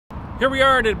Here we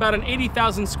are at about an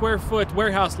 80,000 square foot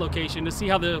warehouse location to see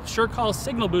how the SureCall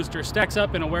signal booster stacks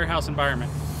up in a warehouse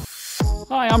environment.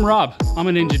 Hi, I'm Rob. I'm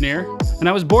an engineer, and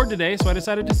I was bored today, so I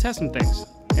decided to test some things.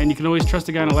 And you can always trust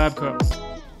a guy in a lab coat.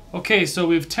 Okay, so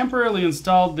we've temporarily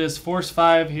installed this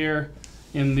Force5 here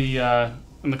in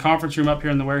the conference room up here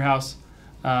in the warehouse.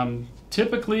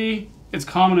 Typically, it's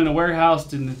common in a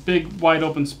warehouse in the big wide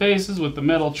open spaces with the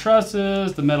metal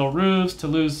trusses, the metal roofs, to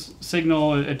lose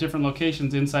signal at different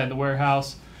locations inside the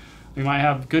warehouse. We might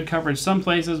have good coverage some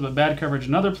places, but bad coverage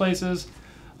in other places.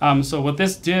 So what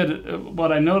this did,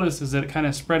 what I noticed is that it kind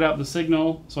of spread out the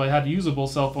signal, so I had usable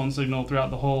cell phone signal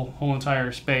throughout the whole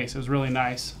entire space. It was really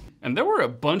nice. And there were a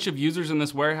bunch of users in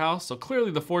this warehouse, so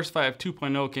clearly the Force5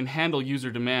 2.0 can handle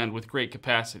user demand with great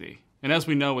capacity. And as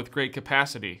we know, with great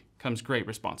capacity comes great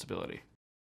responsibility.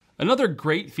 Another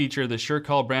great feature of the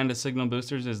SureCall brand of signal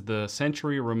boosters is the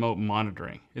Sentry remote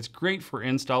monitoring. It's great for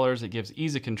installers. It gives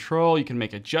ease of control. You can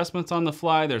make adjustments on the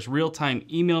fly. There's real-time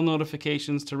email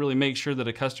notifications to really make sure that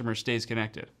a customer stays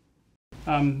connected.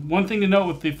 One thing to note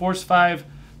with the Force5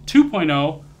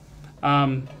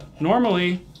 2.0,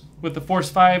 normally with the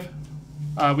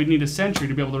Force5, we'd need a Sentry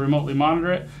to be able to remotely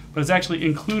monitor it, but it's actually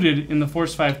included in the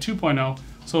Force5 2.0.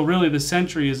 So really the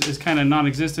Sentry is kind of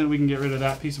non-existent. We can get rid of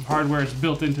that piece of hardware. It's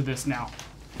built into this now.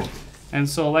 And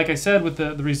so like I said, with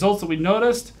the results that we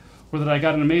noticed were that I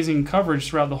got an amazing coverage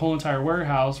throughout the whole entire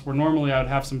warehouse, where normally I would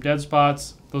have some dead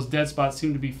spots. Those dead spots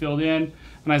seemed to be filled in,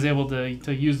 and I was able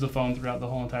to use the phone throughout the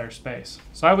whole entire space.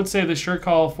 So I would say the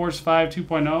SureCall Force5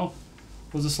 2.0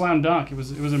 was a slam dunk. It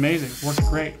was amazing. It worked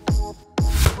great.